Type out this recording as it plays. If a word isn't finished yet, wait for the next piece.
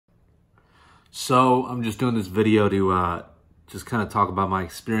So I'm just doing this video to just kind of talk about my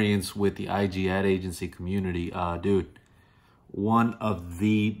experience with the IG ad agency community. Dude, one of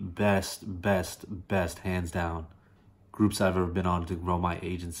the best, hands down, groups I've ever been on to grow my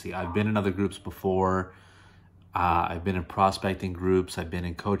agency. I've been in other groups before. I've been in prospecting groups. I've been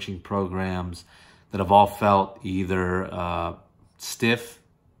in coaching programs that have all felt either stiff,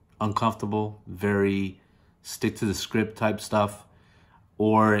 uncomfortable, very stick to the script type stuff,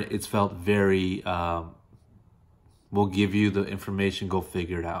 or it's felt very, we'll give you the information, go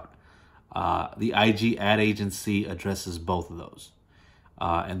figure it out. The IG ad agency addresses both of those.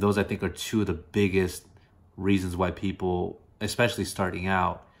 And those, I think, are two of the biggest reasons why people, especially starting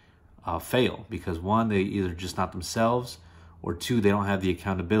out, fail. Because one, they either just not themselves, or two, they don't have the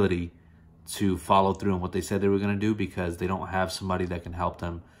accountability to follow through on what they said they were going to do, because they don't have somebody that can help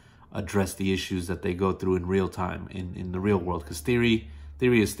them address the issues that they go through in real time, in the real world. Because theory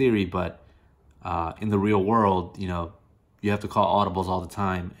is theory, but in the real world, you know, you have to call audibles all the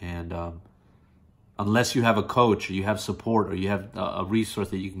time. And unless you have a coach, or you have support, or you have a resource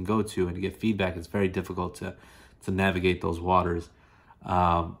that you can go to and get feedback, it's very difficult to navigate those waters.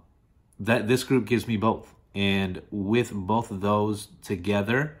 This group gives me both. And with both of those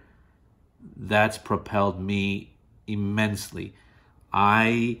together, that's propelled me immensely.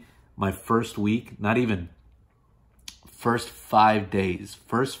 My first week, not even, first 5 days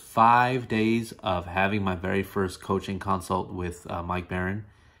of having my very first coaching consult with Mike Barron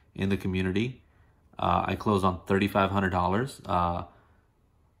in the community, I closed on $3,500.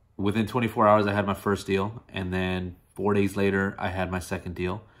 Within 24 hours, I had my first deal. And then 4 days later, I had my second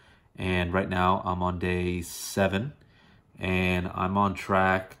deal. And right now, I'm on day 7. And I'm on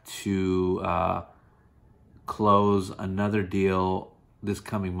track to close another deal this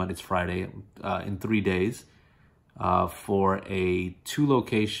coming Monday, it's Friday, in 3 days. For a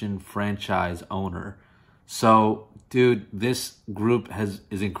 2-location franchise owner. So, dude, this group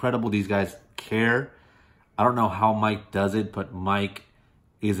is incredible. These guys care. I don't know how Mike does it, but Mike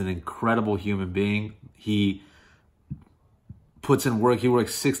is an incredible human being. He puts in work. He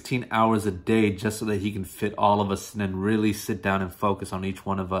works 16 hours a day just so that he can fit all of us in and really sit down and focus on each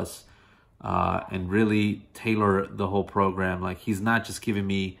one of us, and really tailor the whole program. Like, he's not just giving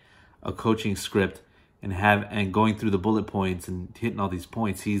me a coaching script and going through the bullet points and hitting all these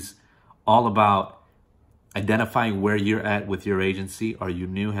points. He's all about identifying where you're at with your agency. Are you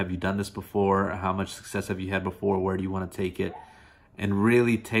new? Have you done this before? How much success have you had before? Where do you want to take it? And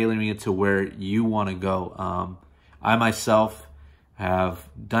really tailoring it to where you want to go. I myself have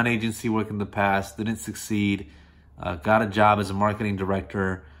done agency work in the past, didn't succeed, got a job as a marketing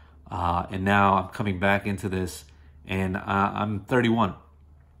director, and now I'm coming back into this, and I'm 31.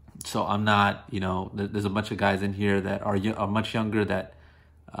 So I'm not, you know, there's a bunch of guys in here that are much younger that,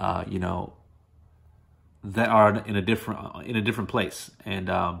 you know, that are in a different place. And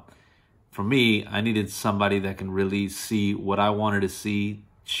for me, I needed somebody that can really see what I wanted to see,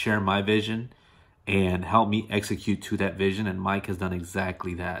 share my vision, and help me execute to that vision. And Mike has done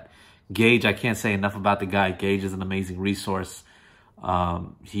exactly that. Gage, I can't say enough about the guy. Gage is an amazing resource.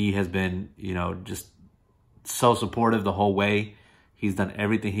 He has been, you know, just so supportive the whole way. He's done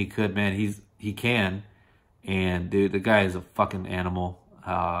everything he could, man. He can. And, dude, the guy is a fucking animal.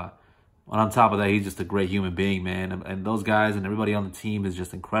 And on top of that, he's just a great human being, man. And those guys and everybody on the team is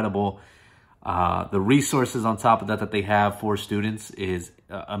just incredible. The resources on top of that they have for students is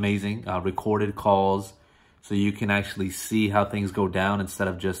amazing. Recorded calls, so you can actually see how things go down instead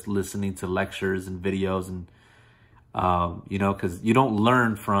of just listening to lectures and videos. And, you know, because you don't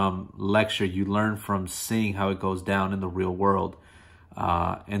learn from lecture. You learn from seeing how it goes down in the real world.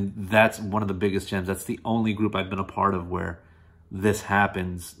 And that's one of the biggest gems. That's the only group I've been a part of where this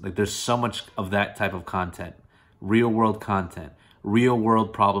happens. Like, there's so much of that type of content, real world content, real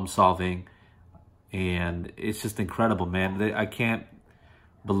world problem solving. And it's just incredible, man. I can't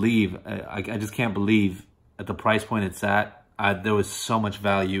believe, I just can't believe at the price point it's at. There was so much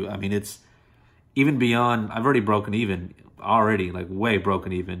value. I mean, it's even beyond, I've already broken even, like way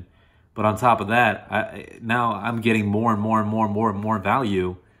broken even. But on top of that, now I'm getting more and more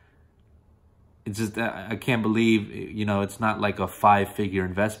value. It's just, I can't believe, you know, it's not like a 5-figure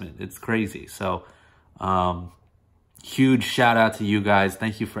investment. It's crazy. So, huge shout out to you guys.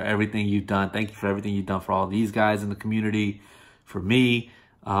 Thank you for everything you've done. Thank you for everything you've done for all these guys in the community. For me,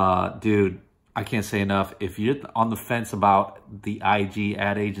 dude, I can't say enough. If you're on the fence about the IG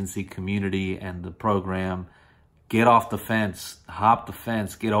ad agency community and the program, get off the fence, hop the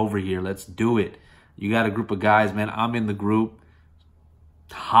fence, get over here. Let's do it. You got a group of guys, man. I'm in the group.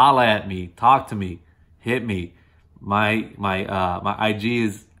 Holla at me, talk to me, hit me. My IG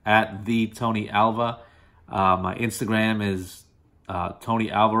is at the Tony Alva. My Instagram is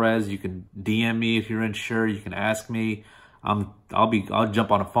Tony Alvarez. You can DM me if you're unsure. You can ask me. I'll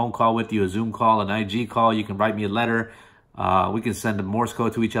jump on a phone call with you, a Zoom call, an IG call. You can write me a letter. We can send a Morse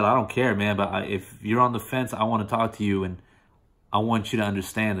code to each other. I don't care, man. But if you're on the fence, I want to talk to you, and I want you to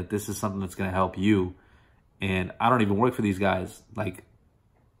understand that this is something that's going to help you. And I don't even work for these guys. Like,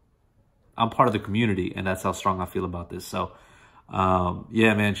 I'm part of the community, and that's how strong I feel about this. So,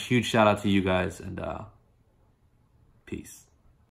 yeah, man, huge shout out to you guys, and peace.